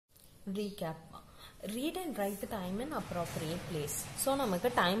recap. Read and write the time in appropriate place. So நமக்கு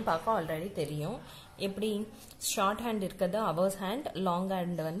time பார்க்க already தெரியும். எப்படி ஷார்ட் ஹேண்ட் இருக்கிறது ஹவர்ஸ் ஹேண்ட், லாங்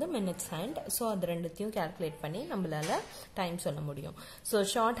ஹேண்ட் வந்து மினிட்ஸ் ஹேண்ட். ஸோ அது ரெண்டுத்தையும் கால்குலேட் பண்ணி நம்மளால டைம் சொல்ல முடியும். ஸோ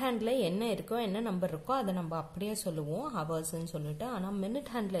ஷார்ட் ஹேண்ட்ல என்ன இருக்கோ என்ன நம்பர் இருக்கோ அதை நம்ம அப்படியே சொல்லுவோம் ஹவர்ஸ்ன்னு சொல்லிட்டு. ஆனால்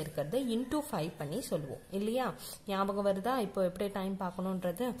மினிட் ஹேண்ட்ல இருக்கிறது இன்டூ 5 பண்ணி சொல்லுவோம் இல்லையா? ஞாபகம் வருதா இப்போ எப்படி டைம்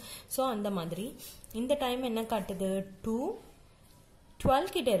பார்க்கணுன்றது? ஸோ அந்த மாதிரி இந்த டைம் என்ன காட்டுது? 12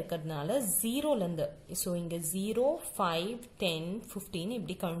 கிட்ட இருக்கிறதுனால 0ல இருந்து, ஸோ இங்க 0, 5, 10, 15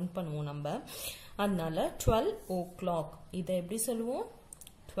 இப்படி கவுண்ட் பண்ணுவோம் நம்ம. அதனால 12 o'clock இதை எப்படி சொல்லுவோம்?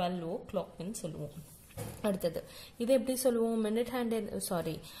 12 o'clockன்னு சொல்லுவோம். அடுத்தது இதை எப்படி சொல்லுவோம்? Minute hand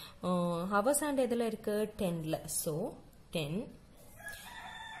sorry hours hand எதுல இருக்கு? 10ல. ஸோ 10.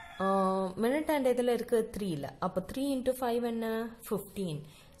 மினிட் ஹேண்ட் எதுல இருக்கு? 3ல. அப்போ 3 into 5 என்ன? 15.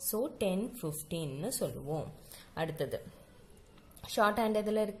 ஸோ 10:15ன்னு சொல்லுவோம். அடுத்தது ஷார்ட் ஹேண்ட்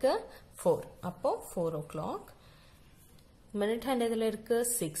எதுல இருக்கு? 4. அப்போ 4 o'clock. மினிட் ஹேண்ட் எதுல இருக்கு?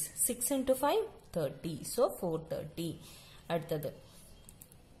 6. 6 into 5 30. ஸோ 4:30. அடுத்தது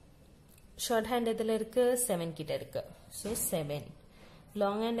ஷார்ட் ஹேண்ட் எதுல இருக்கு? 7 கிட்ட இருக்கு. ஸோ 7.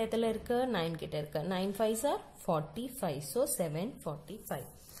 லாங் ஹேண்ட் எதுல இருக்கு? 9 கிட்ட இருக்கு. 9 5s are 45. ஸோ 7:45.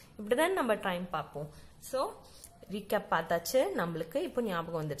 இப்படிதான் நம்ம டைம் பார்ப்போம். ஸோ ரீகேப் பார்த்தாச்சு. நம்மளுக்கு இப்போ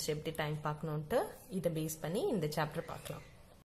ஞாபகம் வந்துருச்சு எப்படி டைம் பார்க்கணும்ட்டு. இதை பேஸ் பண்ணி இந்த சாப்டர் பார்க்கலாம்.